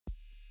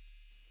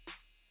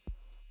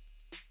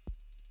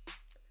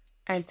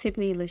I'm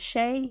Tiffany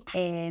Lachey,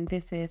 and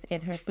this is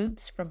In Her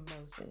Boots from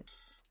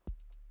Moses.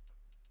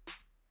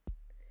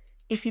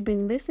 If you've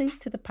been listening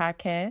to the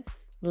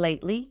podcast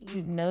lately,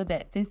 you know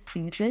that this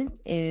season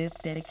is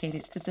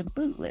dedicated to the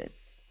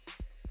bootless.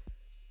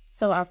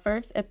 So our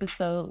first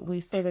episode,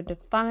 we sort of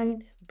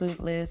defined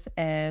bootless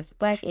as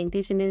Black,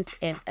 Indigenous,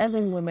 and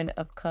other women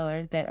of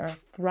color that are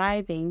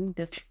thriving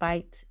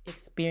despite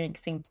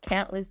experiencing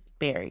countless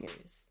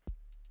barriers.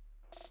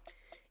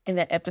 In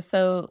that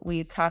episode,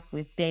 we talked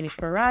with Dani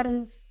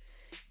Paradas,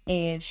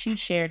 and she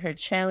shared her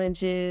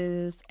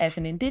challenges as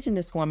an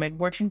Indigenous woman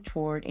working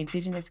toward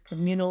Indigenous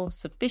communal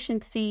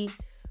sufficiency,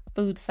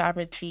 food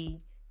sovereignty,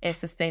 and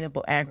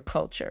sustainable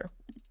agriculture.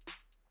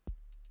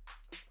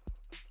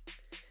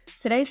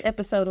 Today's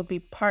episode will be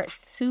part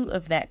 2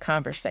 of that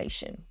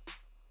conversation.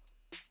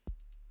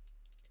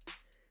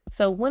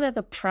 So one of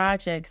the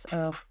projects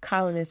of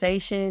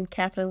colonization,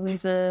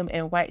 capitalism,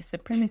 and white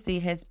supremacy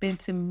has been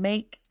to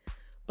make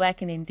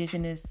Black and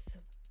Indigenous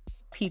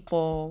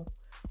people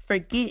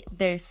forget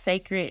their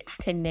sacred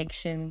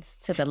connections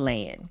to the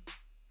land.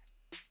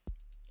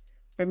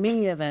 For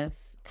many of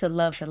us, to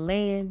love the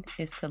land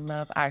is to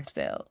love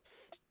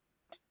ourselves.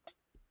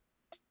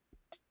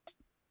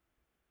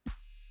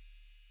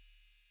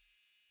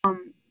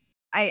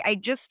 I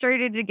just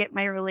started to get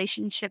my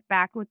relationship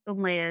back with the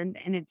land,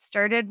 and it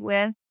started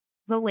with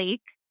the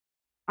lake.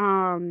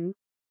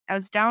 I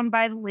was down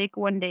by the lake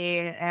one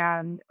day,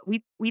 and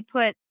we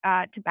put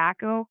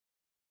tobacco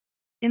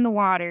in the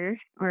water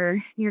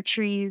or near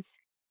trees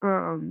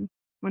when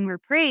we're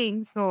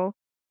praying. So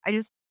I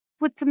just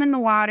put some in the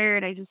water,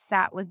 and I just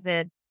sat with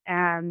it.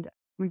 And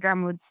my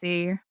grandma would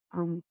say,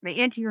 my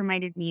auntie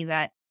reminded me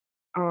that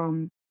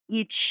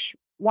each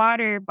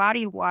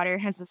body of water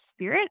has a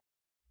spirit.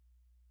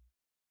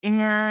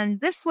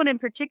 And this one in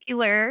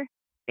particular,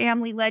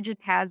 family legend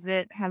has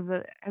a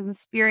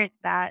spirit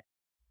that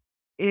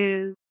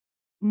is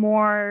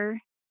more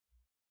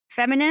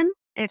feminine.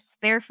 It's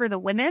there for the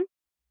women.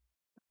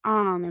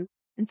 And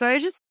so I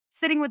was just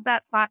sitting with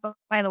that thought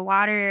by the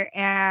water,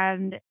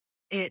 and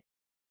it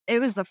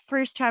was the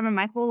first time in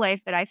my whole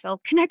life that I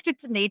felt connected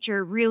to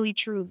nature really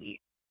truly.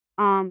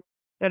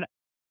 That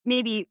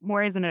maybe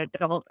more as an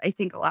adult, I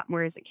think a lot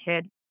more as a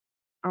kid.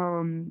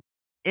 And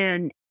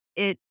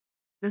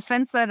the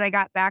sense that I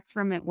got back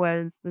from it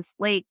was this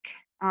lake,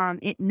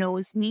 it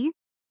knows me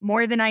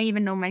more than I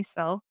even know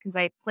myself, because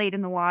I played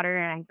in the water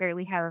and I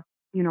barely have,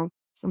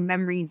 some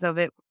memories of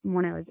it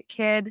when I was a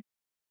kid.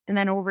 And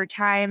then over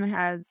time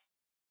has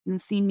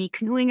seen me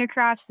canoeing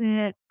across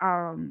it.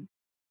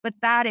 But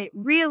that it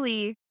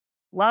really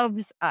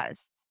loves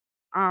us.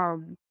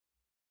 And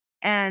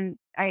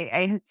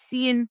I had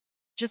seen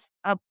just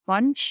a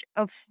bunch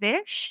of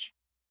fish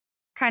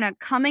kind of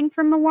coming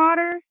from the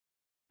water.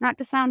 Not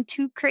to sound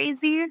too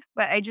crazy,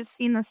 but I just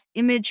seen this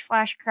image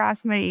flash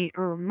across my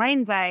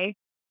mind's eye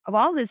of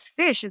all this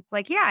fish. It's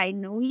like, yeah, I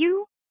know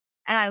you,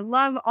 and I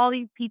love all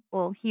these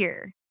people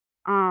here.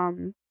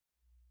 And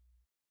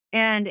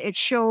it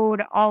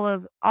showed all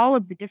of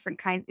the different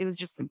kinds. It was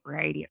just a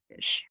variety of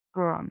fish,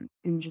 and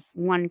just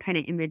one kind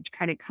of image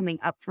kind of coming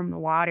up from the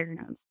water, and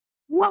I was,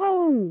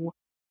 whoa.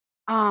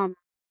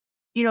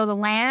 The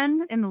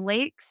land and the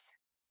lakes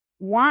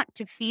want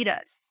to feed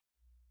us,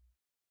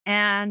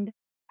 and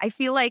I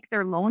feel like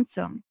they're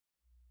lonesome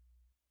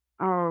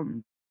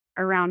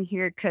around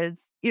here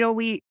because,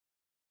 we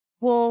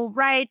will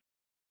ride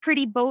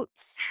pretty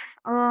boats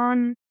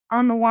on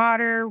the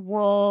water.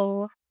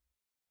 We'll,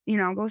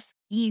 go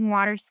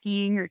water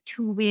skiing or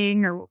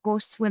tubing, or we'll go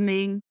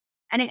swimming.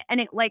 And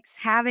it likes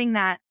having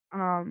that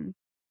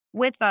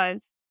with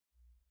us.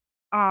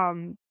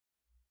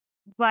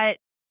 But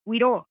we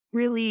don't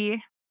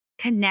really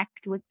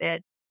connect with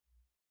it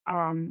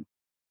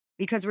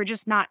because we're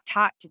just not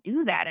taught to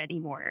do that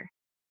anymore.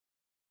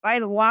 By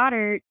the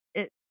water,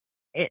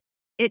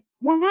 it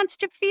wants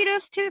to feed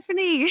us,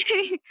 Tiffany.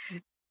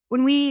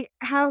 When we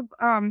have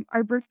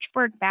our birch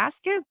bark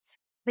baskets,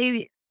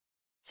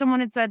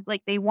 someone had said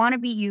like they want to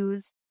be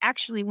used.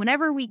 Actually,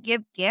 whenever we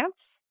give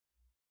gifts,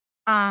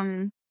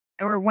 or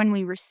when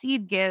we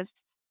receive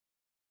gifts,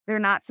 they're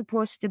not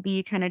supposed to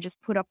be kind of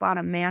just put up on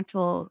a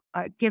mantle.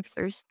 Gifts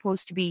are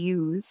supposed to be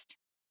used.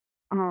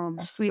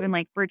 So even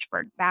like birch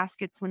bark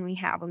baskets, when we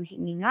have them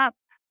hanging up,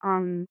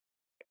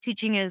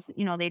 teaching is,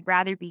 they'd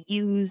rather be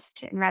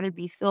used and rather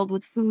be filled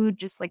with food,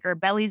 just like our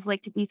bellies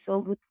like to be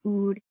filled with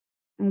food.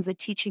 It was a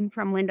teaching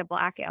from Linda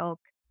Black Elk.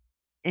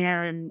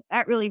 And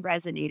that really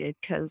resonated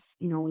because,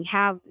 we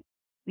have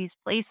these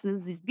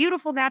places, these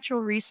beautiful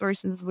natural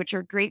resources, which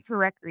are great for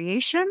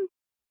recreation,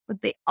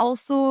 but they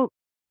also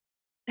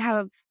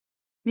have,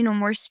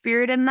 more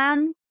spirit in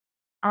them,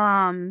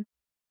 to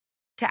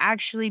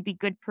actually be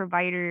good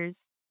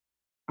providers,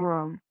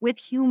 with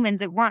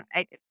humans. It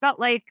felt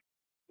like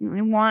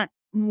we want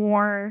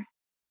more,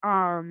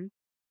 of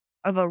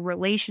a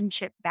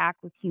relationship back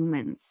with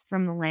humans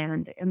from the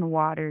land and the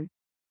water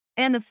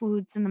and the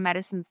foods and the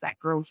medicines that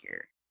grow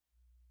here.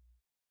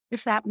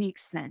 If that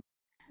makes sense.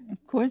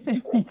 Of course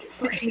it makes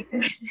sense.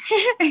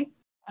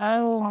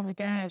 Oh my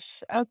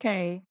gosh.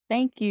 Okay.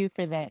 Thank you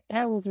for that.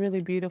 That was really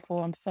beautiful.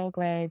 I'm so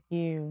glad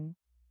you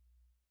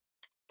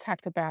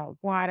talked about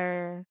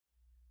water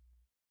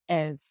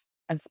as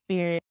a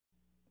spirit.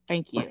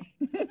 Thank you.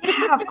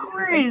 Yeah, of Thank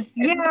course.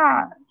 you.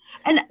 Yeah.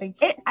 And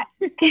Thank it,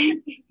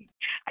 you. I,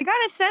 I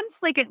got a sense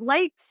like it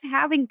likes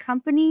having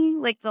company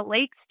like the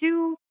lakes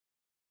do.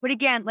 But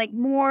again, like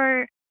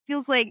more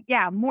feels like,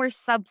 yeah, more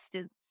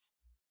substance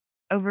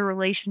of a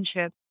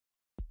relationship.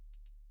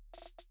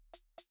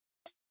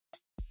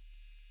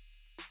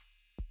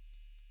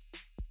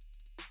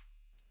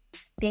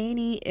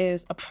 Danny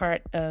is a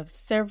part of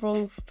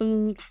several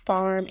food,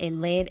 farm, and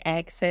land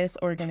access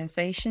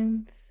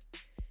organizations,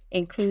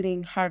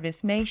 including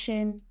Harvest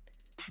Nation,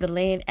 the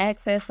Land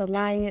Access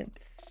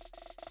Alliance,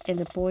 and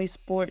the Boy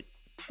Sport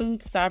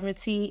Food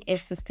Sovereignty and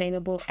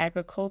Sustainable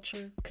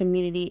Agriculture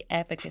Community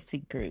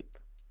Advocacy Group.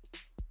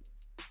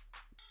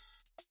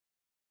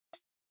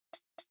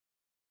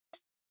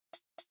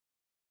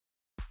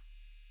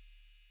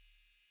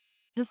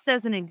 Just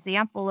as an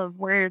example of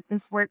where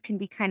this work can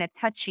be kind of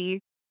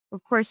touchy,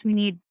 of course, we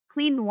need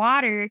clean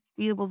water to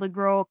be able to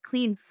grow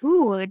clean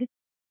food.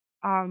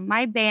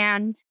 My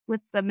band with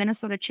the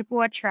Minnesota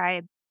Chippewa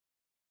tribe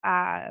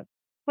uh,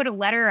 put a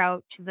letter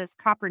out to this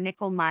copper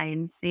nickel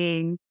mine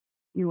saying,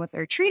 with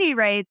their treaty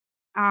rights,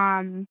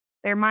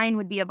 their mine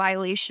would be a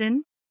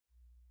violation.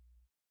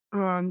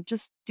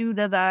 Just due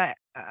to the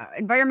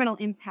environmental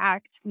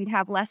impact, we'd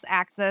have less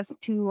access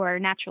to our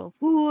natural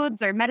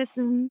foods, our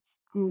medicines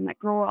that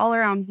grow all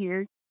around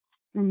here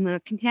from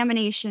the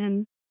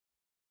contamination.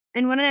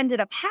 And what ended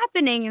up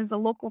happening is a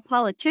local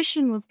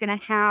politician was going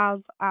to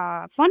have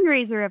a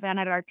fundraiser event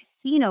at our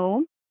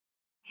casino.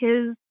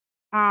 His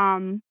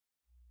um,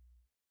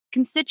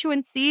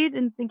 constituency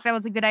didn't think that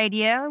was a good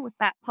idea with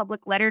that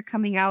public letter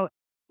coming out,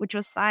 which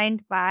was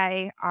signed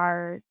by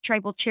our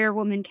tribal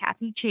chairwoman,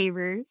 Kathy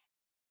Chavers.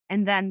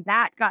 And then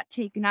that got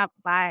taken up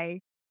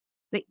by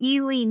the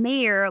Ely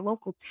mayor, a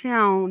local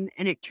town,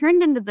 and it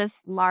turned into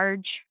this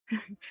large,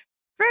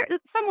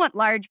 somewhat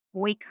large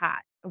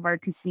boycott of our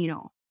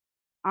casino,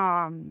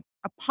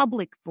 a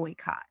public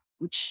boycott,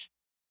 which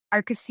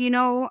our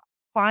casino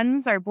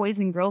funds our Boys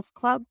and Girls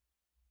Club.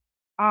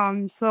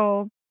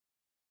 So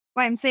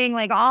why I'm saying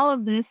like all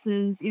of this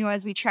is,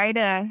 as we try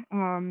to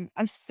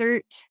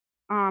assert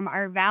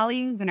our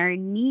values and our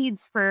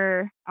needs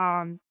for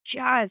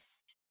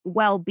just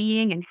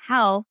well-being and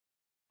health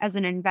as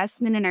an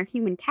investment in our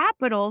human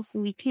capital, so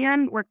we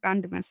can work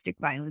on domestic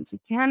violence, we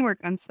can work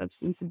on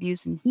substance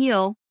abuse and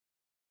heal,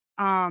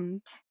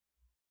 um,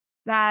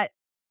 that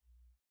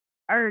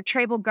our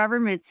tribal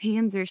government's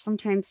hands are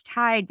sometimes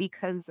tied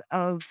because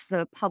of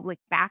the public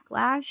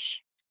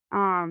backlash.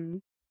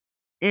 Um,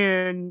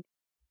 and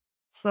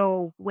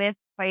so with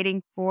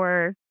fighting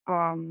for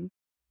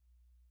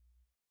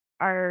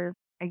our,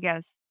 I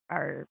guess,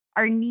 our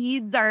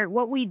needs, our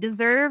what we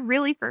deserve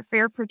really for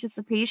fair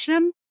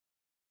participation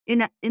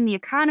in the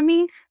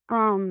economy,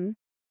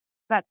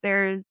 that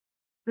there's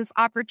this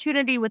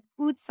opportunity with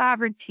food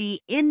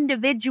sovereignty,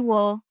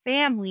 individual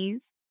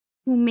families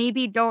who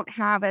maybe don't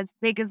have as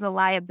big as a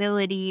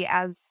liability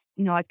as,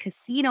 a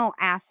casino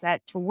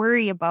asset to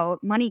worry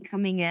about money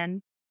coming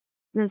in,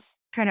 this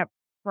kind of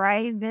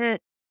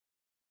private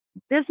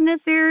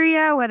business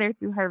area, whether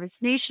through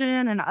Harvest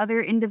Nation and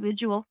other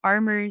individual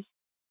farmers.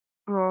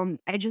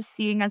 I just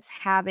seeing us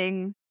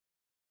having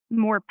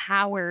more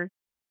power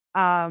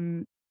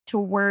um, to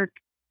work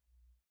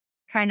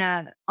kind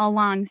of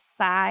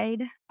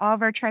alongside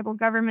of our tribal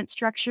government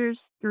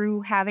structures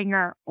through having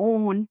our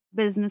own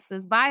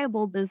businesses,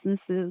 viable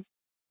businesses,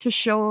 to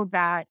show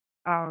that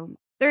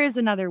there is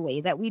another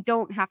way, that we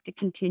don't have to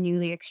continue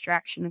the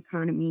extraction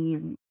economy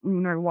and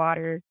ruin our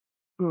water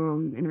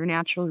and our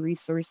natural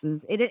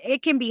resources.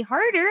 It can be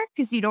harder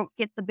because you don't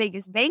get the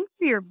biggest bang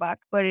for your buck,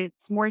 but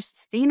it's more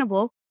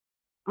sustainable.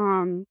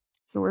 Um,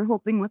 so we're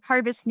hoping with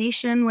Harvest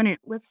Nation, when it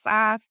lifts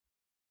off,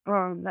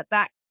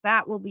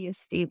 that will be a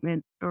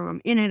statement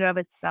in and of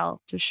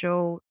itself to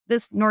show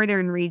this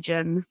northern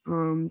region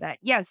that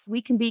yes,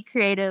 we can be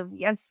creative.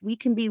 Yes, we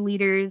can be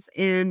leaders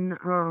in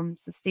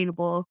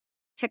sustainable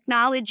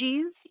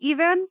technologies,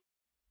 even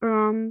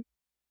um,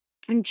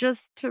 and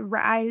just to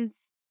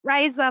rise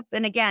up.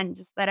 And again,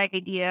 just that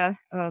idea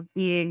of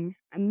being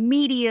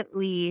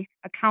immediately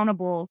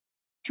accountable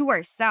to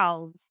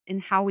ourselves in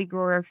how we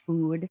grow our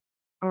food,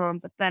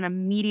 but then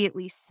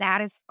immediately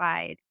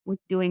satisfied with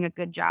doing a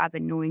good job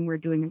and knowing we're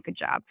doing a good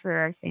job for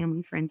our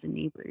family, friends, and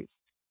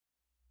neighbors.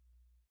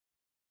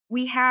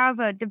 We have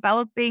a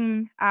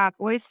developing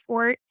Boys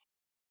Fort,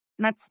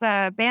 and that's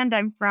the band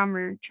I'm from,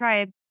 or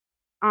tribe.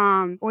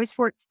 Boys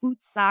Fort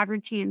Food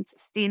Sovereignty and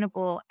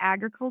Sustainable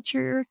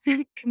Agriculture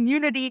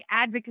Community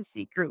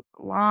Advocacy Group,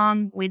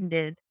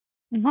 long-winded.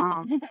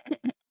 Um,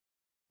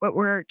 but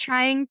we're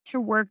trying to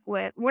work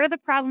with, what are the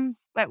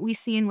problems that we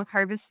see in with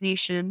Harvest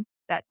Nation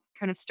that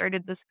kind of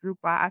started this group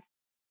off?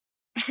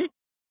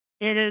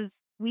 It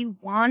is, we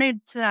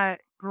wanted to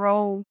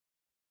grow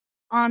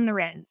on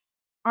the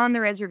on the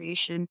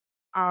reservation.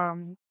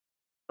 Um,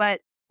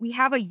 but we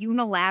have a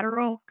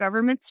unilateral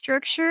government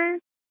structure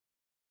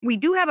we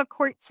do have a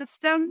court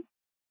system,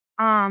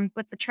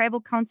 but the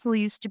tribal council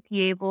used to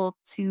be able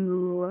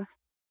to,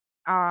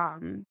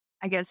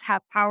 I guess,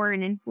 have power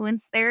and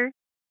influence there,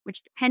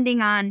 which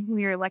depending on who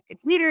your elected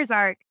leaders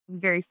are, can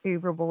be very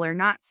favorable or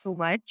not so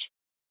much.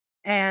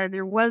 And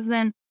there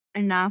wasn't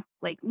enough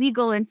like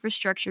legal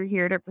infrastructure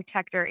here to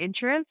protect our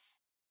interests.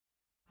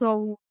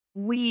 So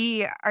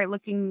we are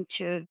looking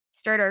to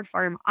start our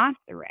farm off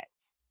the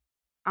Reds.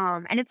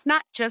 And it's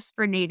not just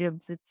for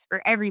natives, it's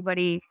for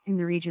everybody in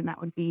the region that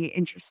would be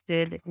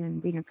interested in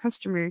being a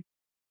customer.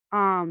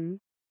 Um,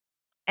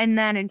 and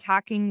then in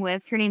talking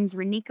with, her name's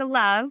Renika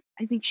Love,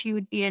 I think she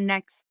would be a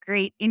next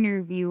great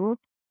interview.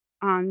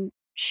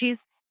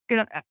 She's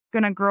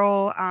gonna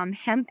grow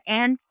hemp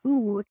and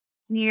food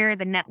near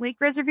the Net Lake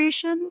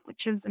Reservation,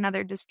 which is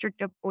another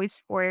district of Bois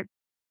Forte.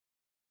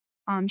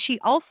 She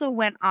also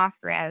went off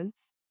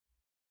res.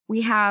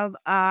 We have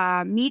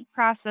a meat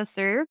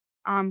processor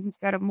who's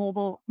got a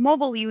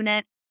mobile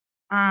unit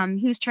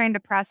who's trying to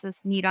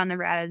process meat on the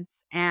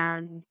reds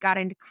and got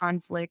into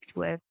conflict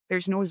with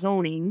there's no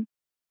zoning.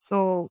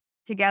 So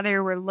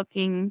together we're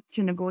looking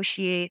to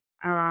negotiate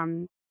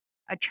a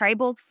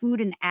tribal food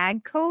and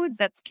ag code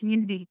that's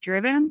community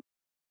driven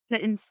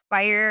to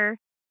inspire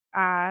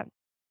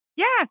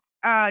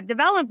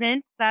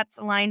development that's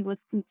aligned with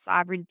food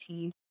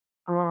sovereignty.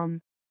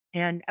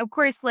 And of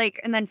course,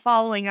 and then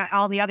following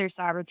all the other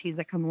sovereignties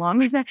that come along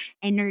with that,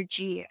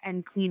 energy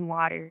and clean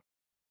water.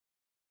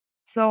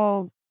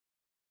 So,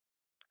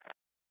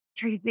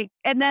 trying to think.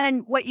 And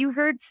then what you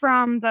heard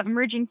from the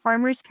Emerging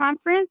Farmers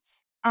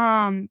Conference,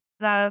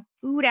 the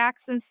Food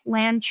Access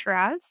Land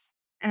Trust,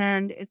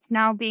 and it's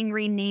now being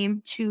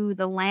renamed to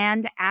the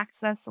Land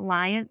Access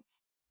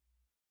Alliance.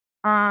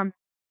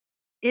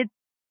 Its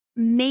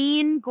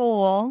main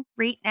goal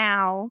right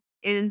now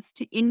is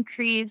to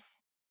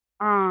increase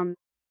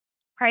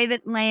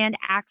private land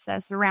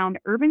access around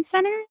urban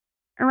center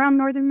around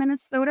northern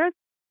Minnesota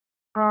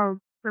for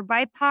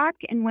BIPOC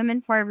and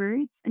women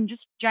farmers, and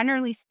just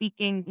generally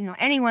speaking,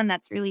 anyone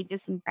that's really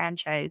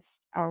disenfranchised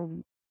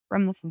from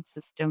the food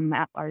system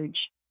at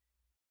large.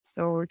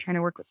 So we're trying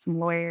to work with some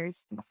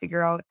lawyers to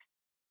figure out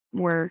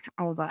more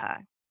of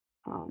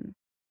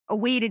a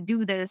way to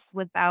do this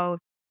without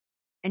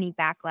any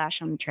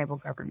backlash on the tribal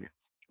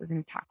governments. We're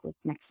going to talk with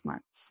next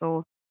month.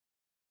 So,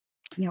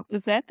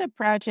 Was that the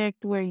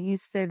project where you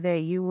said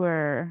that you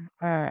were,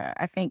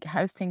 I think,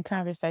 hosting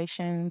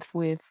conversations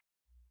with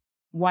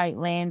white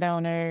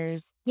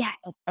landowners yeah,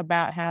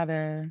 about how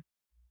to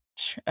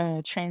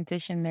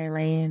transition their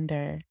land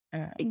or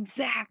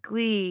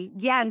exactly.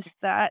 Yes,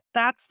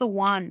 that's the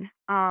one.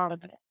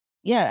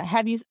 yeah,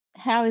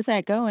 how is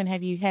that going?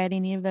 Have you had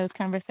any of those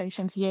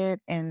conversations yet?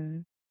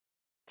 And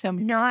tell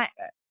me. Not,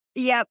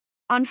 yep.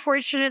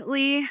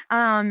 Unfortunately,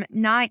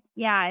 not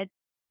yet.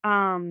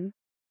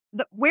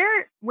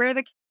 Where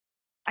the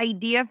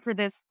idea for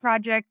this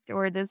project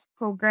or this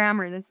program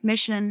or this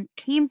mission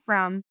came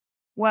from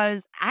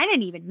was I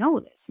didn't even know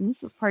this, and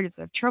this is part of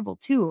the trouble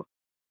too.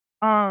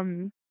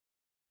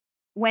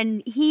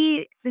 When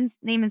his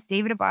name is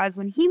David Abaz,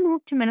 when he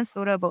moved to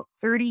Minnesota about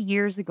 30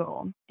 years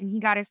ago, and he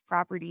got his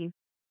property,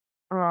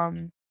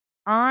 on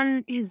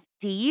his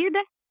deed,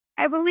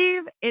 I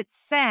believe it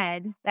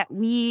said that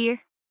we,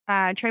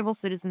 tribal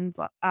citizens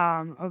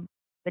of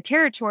the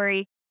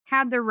territory,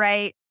 had the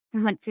right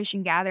to hunt, fish,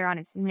 and gather on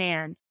its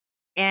land.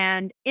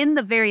 And in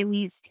the very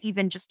least,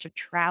 even just to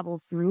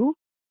travel through,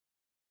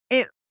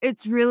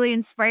 it's really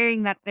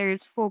inspiring that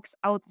there's folks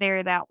out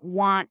there that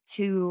want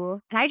to,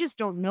 and I just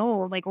don't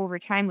know, over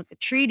time with the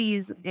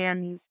treaties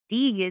and these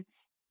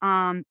deeds,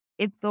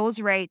 if those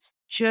rights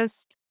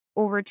just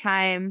over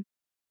time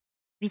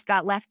just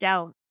got left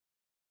out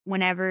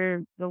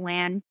whenever the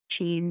land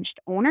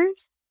changed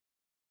owners.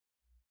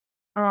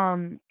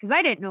 Because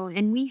I didn't know,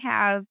 and we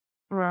have,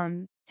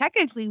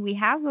 technically we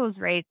have those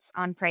rights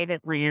on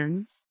private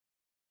lands.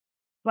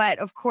 But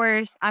of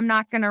course, I'm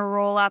not going to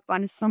roll up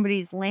on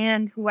somebody's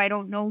land who I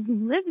don't know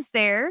who lives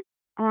there.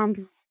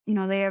 Because,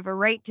 they have a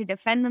right to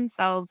defend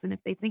themselves. And if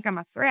they think I'm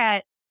a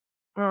threat,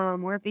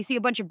 or if they see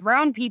a bunch of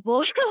brown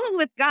people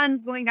with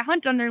guns going to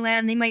hunt on their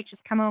land, they might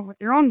just come out with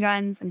their own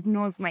guns, and who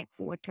knows what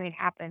might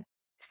happen.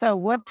 So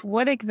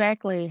what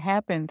exactly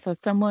happened? So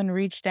someone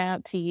reached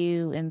out to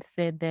you and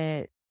said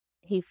that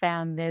he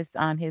found this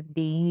on his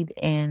deed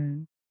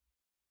and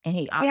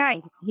he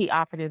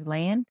offered his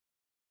land?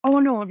 Oh,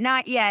 no,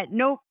 not yet.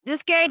 Nope.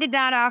 This guy did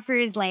not offer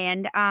his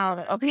land.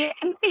 Okay.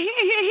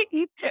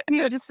 He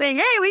was just saying,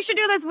 hey, we should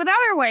do this with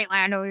other white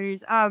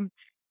landowners.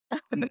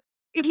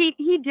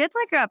 He did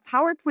a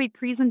PowerPoint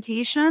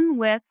presentation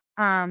with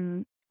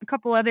a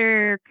couple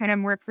other kind of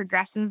more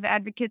progressive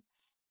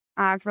advocates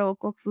for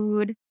local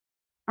food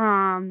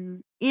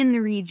in the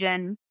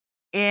region.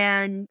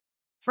 And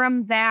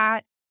from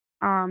that,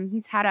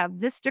 he's had a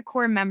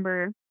VistaCorps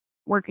member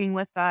working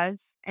with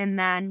us, and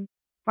then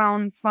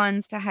found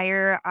funds to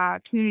hire a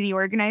community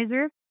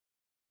organizer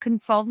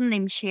consultant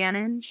named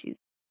Shannon. She's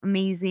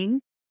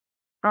amazing.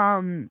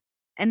 And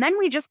then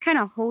we just kind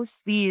of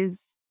host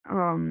these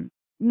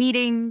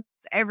meetings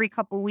every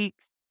couple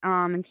weeks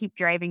and keep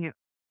driving it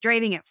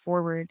driving it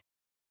forward.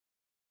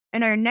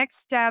 And our next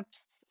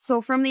steps,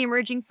 so from the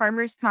Emerging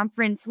Farmers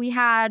Conference, we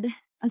had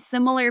a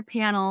similar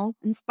panel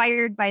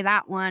inspired by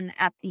that one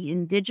at the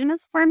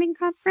Indigenous Farming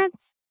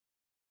Conference,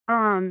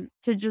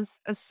 to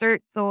just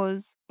assert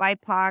those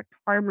BIPOC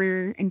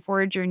farmer and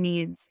forager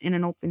needs in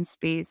an open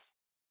space.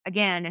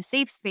 Again, a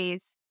safe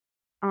space.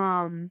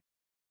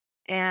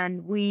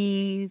 And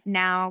we've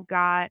now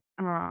got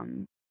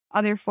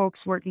other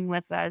folks working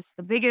with us.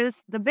 The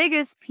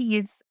biggest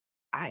piece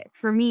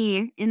for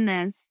me in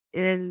this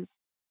is,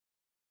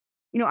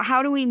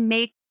 how do we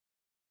make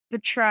the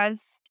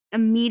trust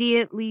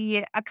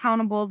immediately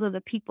accountable to the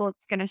people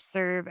it's going to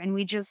serve? And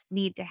we just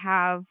need to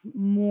have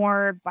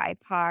more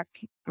BIPOC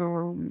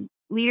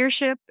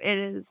leadership. It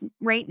is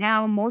right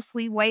now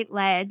mostly white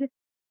led.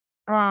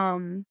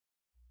 Um,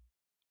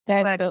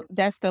 but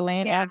That's the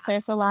Land yeah,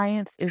 Access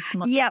Alliance. It's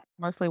yep,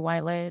 mostly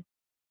white led.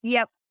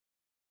 yep,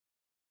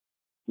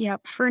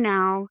 yep. For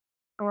now,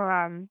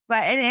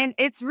 but and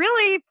it's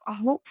really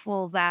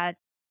hopeful that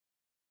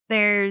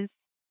there's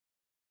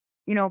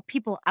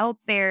people out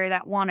there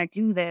that want to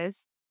do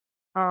this.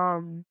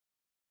 Um,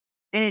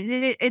 and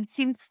it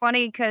seems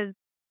funny because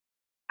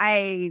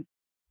I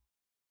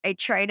I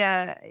try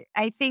to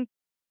I think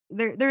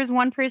there's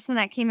one person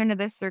that came into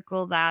this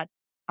circle that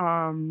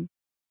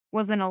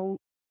wasn't a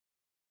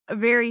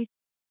very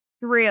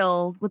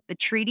thrilled with the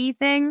treaty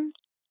thing,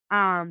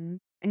 and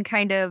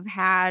kind of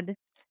had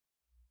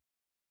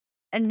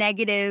a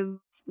negative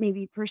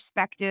maybe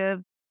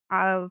perspective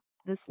of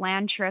this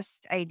land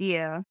trust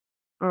idea,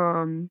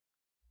 um,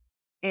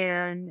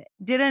 and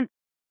didn't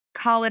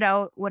call it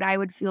out what I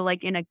would feel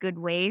like in a good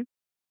way.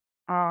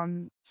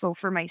 So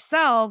for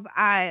myself,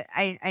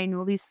 I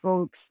know these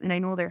folks and I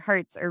know their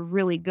hearts are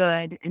really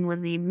good. And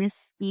when they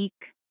misspeak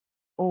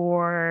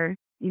or,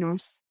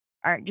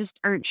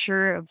 aren't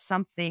sure of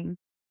something,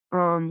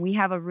 we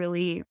have a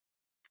really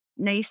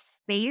nice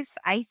space,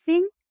 I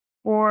think,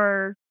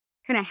 for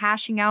kind of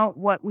hashing out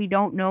what we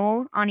don't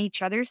know on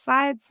each other's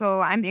side.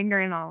 So I'm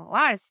ignorant on a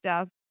lot of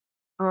stuff.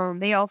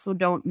 They also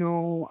don't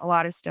know a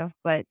lot of stuff,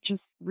 but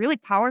just really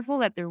powerful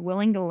that they're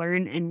willing to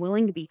learn and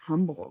willing to be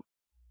humble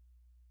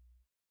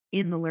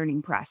in the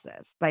learning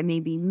process by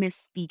maybe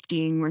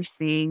misspeaking or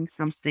saying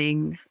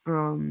something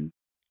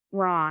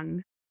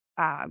wrong.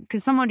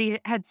 Because somebody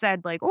had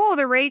said like, "Oh,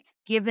 the rights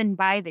given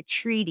by the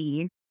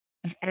treaty,"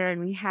 and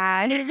we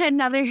had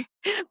another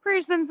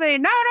person say,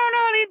 "No, no,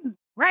 no, these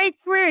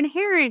rights were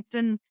inherent,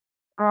 and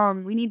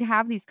we need to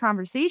have these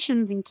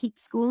conversations and keep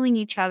schooling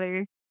each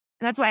other."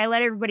 And that's why I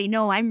let everybody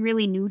know I'm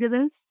really new to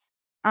this.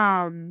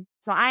 So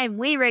I am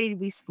way ready to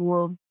be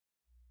schooled.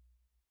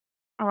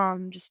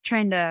 Just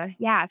trying to,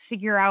 yeah,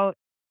 figure out,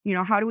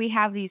 how do we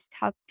have these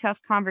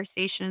tough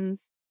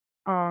conversations,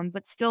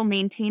 but still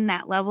maintain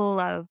that level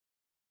of,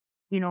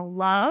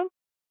 love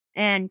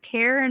and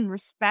care and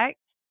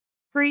respect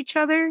for each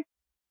other.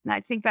 And I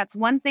think that's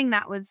one thing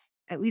that was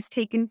at least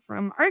taken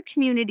from our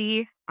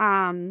community.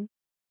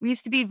 We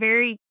used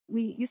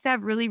to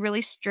have really,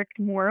 really strict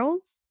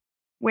morals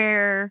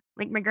where,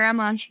 like my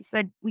grandma, she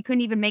said we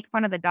couldn't even make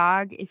fun of the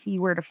dog if he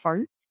were to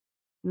fart.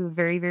 We were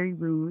very, very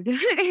rude.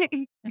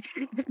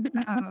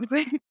 Um,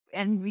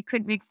 and we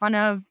could make fun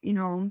of,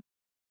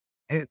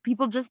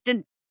 people just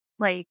didn't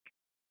like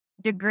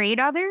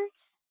degrade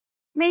others,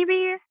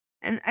 maybe.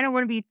 And I don't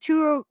want to be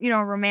too,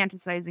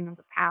 romanticizing of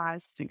the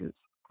past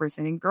because, of course,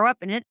 I didn't grow up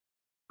in it.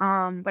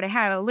 But I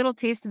had a little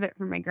taste of it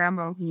from my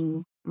grandma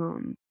who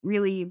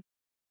really,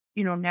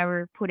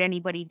 never put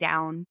anybody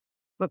down,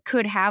 but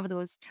could have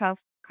those tough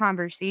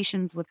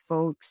conversations with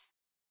folks.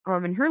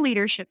 And her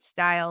leadership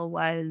style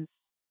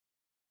was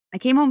I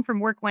came home from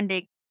work one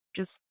day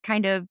just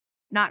kind of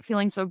not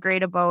feeling so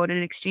great about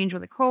an exchange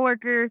with a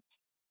coworker.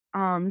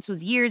 This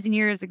was years and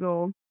years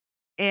ago.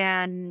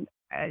 And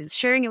I was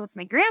sharing it with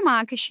my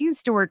grandma because she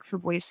used to work for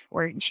Boys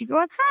Fort. And she'd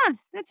go, huh,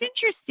 that's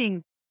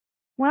interesting.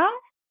 Well,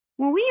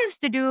 what we used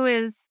to do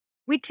is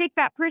we'd take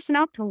that person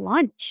out to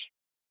lunch.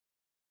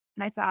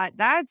 And I thought,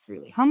 that's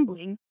really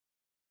humbling.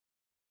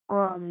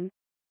 Um,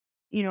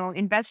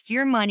 invest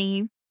your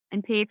money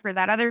and pay for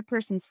that other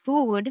person's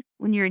food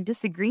when you're in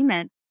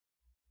disagreement.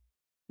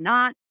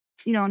 Not,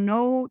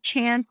 no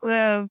chance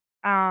of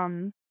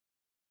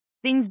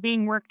things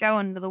being worked out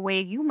in the way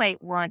you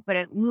might want, but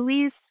at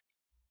least,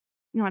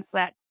 it's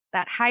that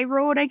high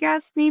road, I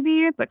guess,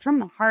 maybe, but from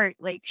the heart,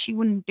 like she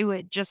wouldn't do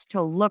it just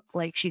to look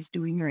like she's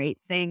doing the right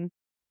thing.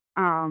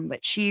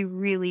 But she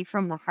really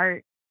from the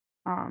heart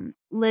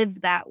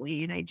lived that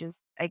way. And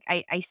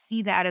I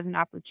see that as an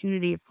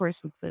opportunity, of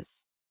course, with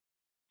this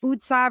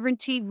food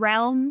sovereignty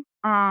realm,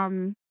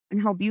 and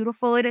how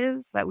beautiful it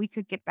is that we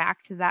could get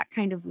back to that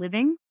kind of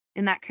living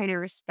and that kind of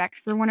respect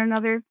for one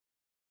another.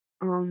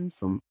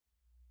 So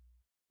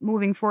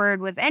moving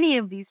forward with any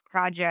of these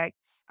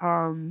projects,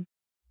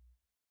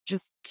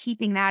 just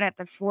keeping that at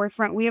the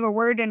forefront. We have a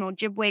word in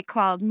Ojibwe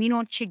called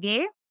Mino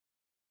Chige,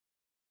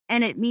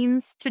 and it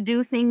means to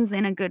do things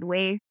in a good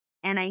way.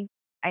 And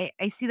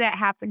I see that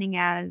happening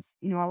as,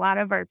 a lot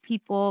of our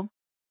people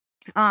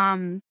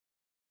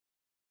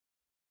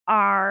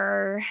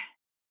are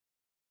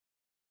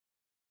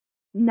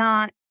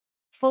not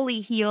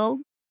fully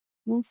healed,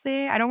 we'll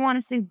say. I don't want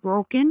to say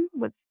broken,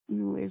 but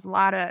there's a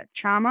lot of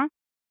trauma.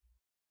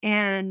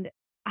 And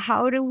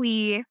how do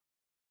we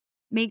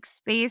make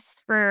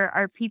space for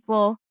our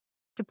people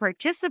to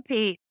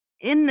participate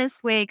in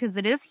this way? Because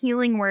it is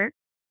healing work.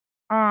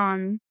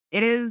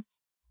 It is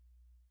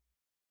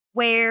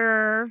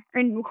where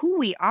and who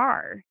we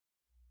are.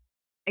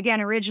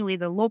 Again, originally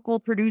the local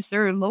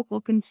producer,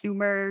 local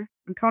consumer,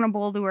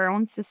 accountable to our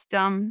own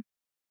system.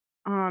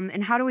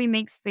 And how do we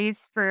make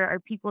space for our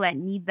people that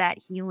need that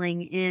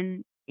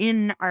healing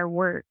in our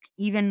work,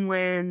 even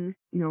when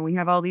we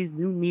have all these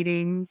Zoom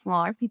meetings? Well,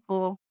 our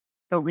people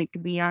don't like to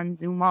be on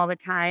Zoom all the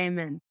time,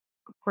 and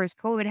of course,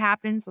 COVID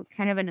happened, so it's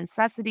kind of a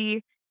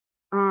necessity.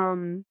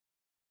 Um,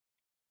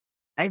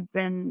 I've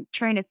been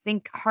trying to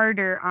think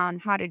harder on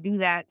how to do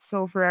that.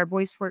 So for our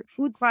Boys for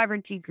Food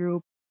Sovereignty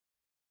group,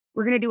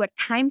 we're going to do a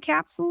time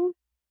capsule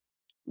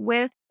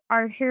with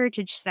our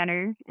Heritage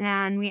Center,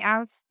 and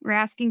we're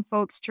asking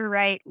folks to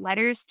write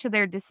letters to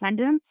their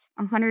descendants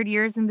 100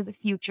 years into the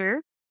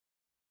future.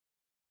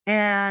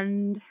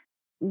 And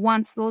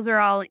once those are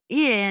all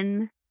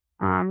in,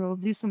 we'll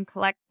do some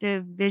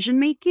collective vision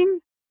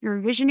making or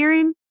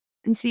visioneering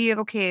and see,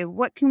 okay,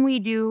 what can we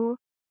do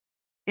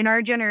in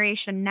our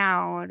generation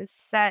now to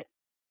set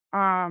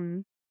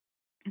a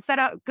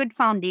good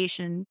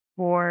foundation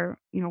for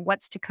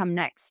what's to come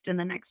next in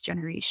the next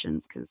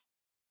generations. Because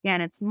again,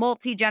 it's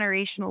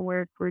multi-generational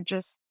work. We're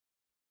just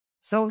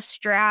so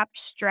strapped,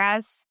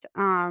 stressed,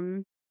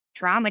 traumatized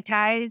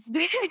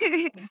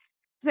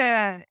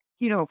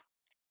to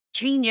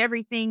change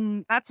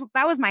everything.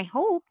 That was my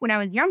hope when I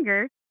was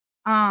younger,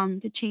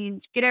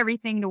 to get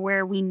everything to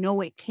where we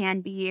know it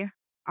can be.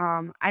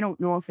 I don't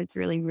know if it's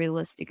really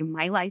realistic in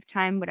my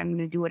lifetime, but I'm going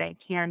to do what I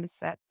can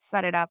to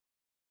set it up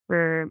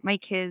for my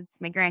kids,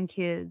 my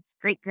grandkids,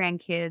 great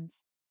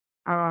grandkids,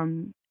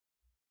 um,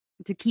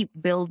 to keep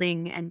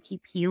building and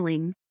keep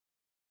healing.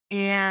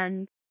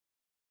 And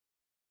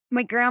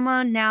my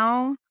grandma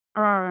now,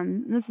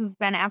 this has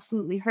been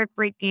absolutely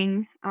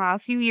heartbreaking. A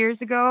few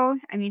years ago,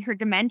 I mean, her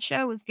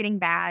dementia was getting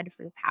bad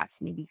for the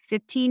past maybe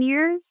 15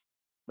 years.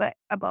 But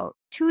about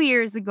 2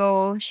 years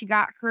ago, she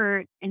got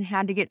hurt and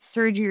had to get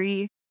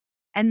surgery,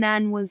 and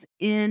then was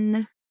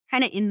kind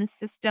of in the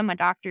system. A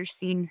doctor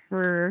seen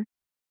her,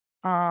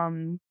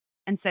 and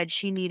said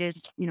she needed,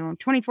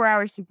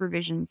 24-hour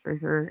supervision for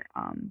her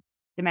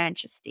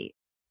dementia state.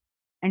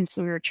 And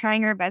so we were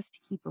trying our best to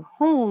keep her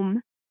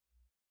home,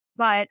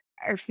 but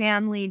our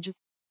family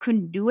just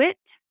couldn't do it.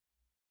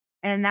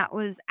 And that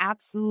was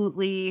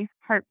absolutely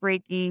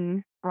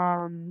heartbreaking,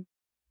 to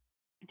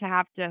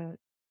have to,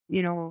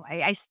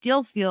 I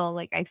still feel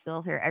like I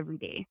feel her every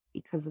day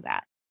because of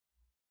that.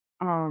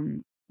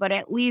 But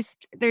at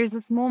least there's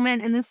this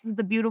moment, and this is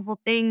the beautiful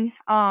thing,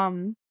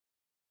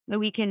 that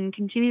we can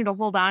continue to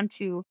hold on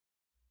to.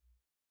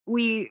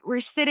 We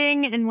were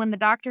sitting, and when the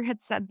doctor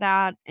had said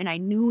that, and I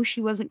knew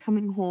she wasn't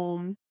coming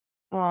home,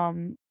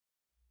 um,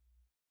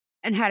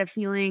 and had a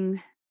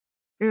feeling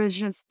it was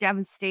just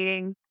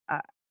devastating.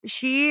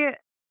 She,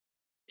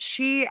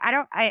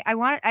 I'm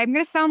going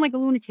to sound like a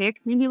lunatic,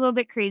 maybe a little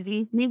bit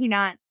crazy, maybe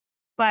not,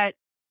 but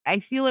I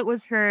feel it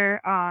was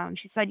her.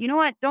 She said, you know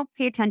what? Don't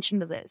pay attention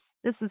to this.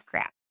 This is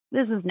crap.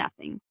 This is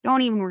nothing.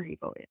 Don't even worry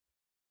about it.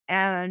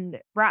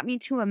 And brought me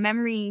to a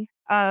memory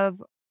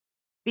of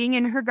being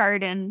in her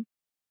garden,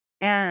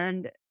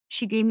 and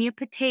she gave me a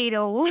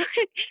potato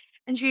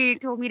and she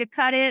told me to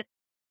cut it.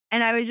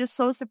 And I was just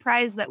so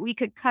surprised that we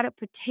could cut a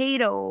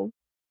potato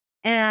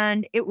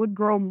and it would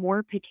grow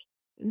more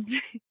potatoes.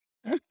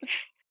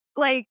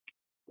 Like,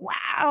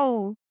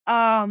 wow.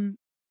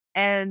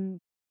 And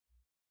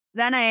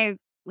then I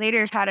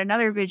later had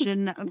another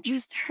vision of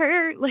just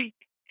her, like,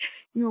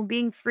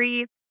 being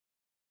free,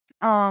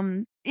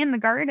 in the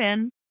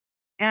garden,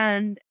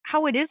 and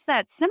how it is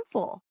that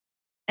simple.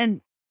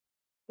 And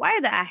why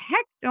the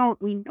heck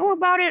don't we know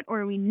about it,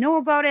 or we know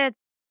about it,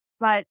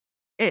 but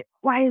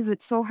why is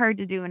it so hard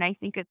to do? And I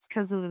think it's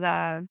because of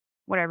the,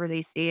 whatever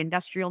they say,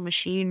 industrial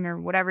machine, or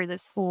whatever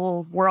this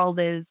whole world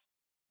is,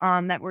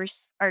 that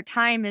our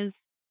time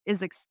is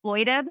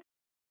exploited.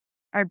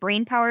 Our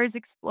brain power is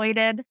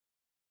exploited,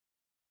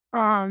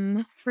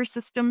 for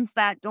systems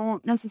that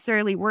don't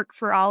necessarily work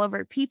for all of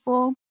our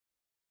people.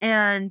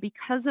 And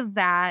because of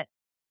that,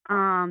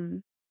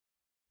 um,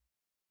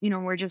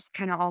 we're just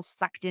kind of all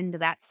sucked into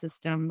that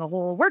system, the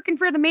whole working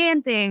for the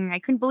man thing. I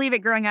couldn't believe it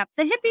growing up.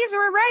 The hippies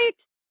were right.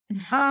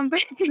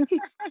 But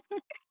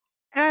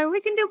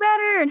we can do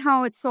better, and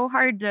how it's so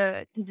hard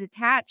to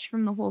detach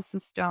from the whole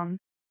system.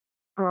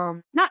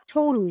 Not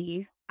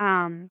totally,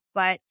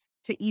 but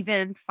to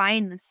even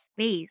find the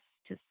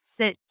space to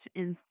sit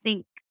and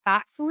think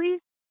thoughtfully.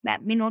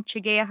 That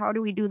Minochige, how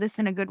do we do this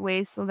in a good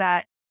way so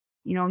that,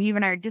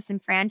 even our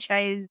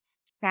disenfranchised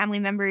family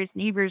members,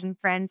 neighbors, and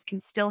friends can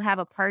still have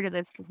a part of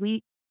this? Because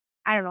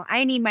I don't know,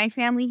 I need my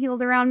family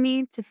healed around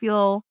me to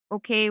feel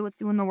okay with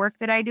doing the work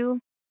that I do.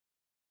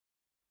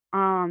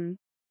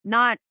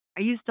 Not,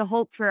 I used to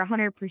hope for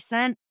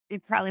 100%.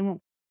 It probably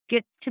won't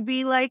get to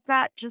be like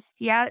that just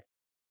yet.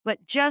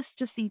 but just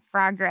to see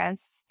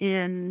progress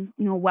in,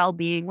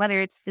 well-being, whether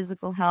it's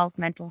physical health,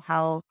 mental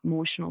health,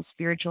 emotional,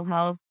 spiritual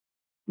health,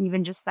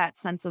 even just that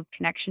sense of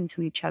connection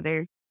to each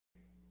other.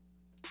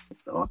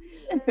 So,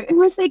 you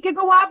want to say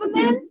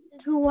Gigawabaman?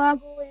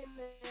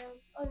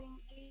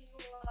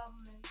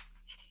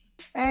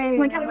 Hey,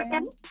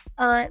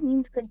 it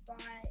means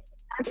goodbye.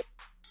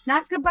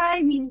 Not goodbye,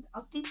 it means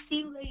I'll see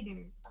you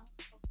later.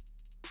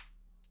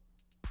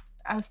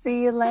 I'll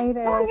see you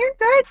later. Oh, you're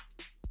good.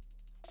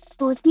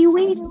 I'll see you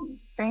later.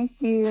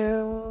 Thank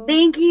you.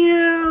 Thank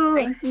you.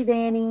 Thank you,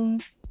 Danny.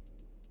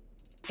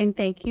 And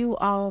thank you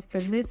all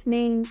for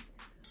listening.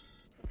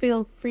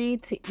 Feel free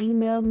to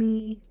email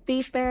me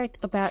feedback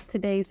about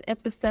today's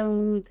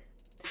episode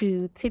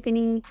to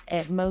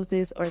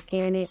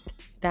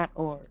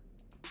Tiffany@mosesorganic.org.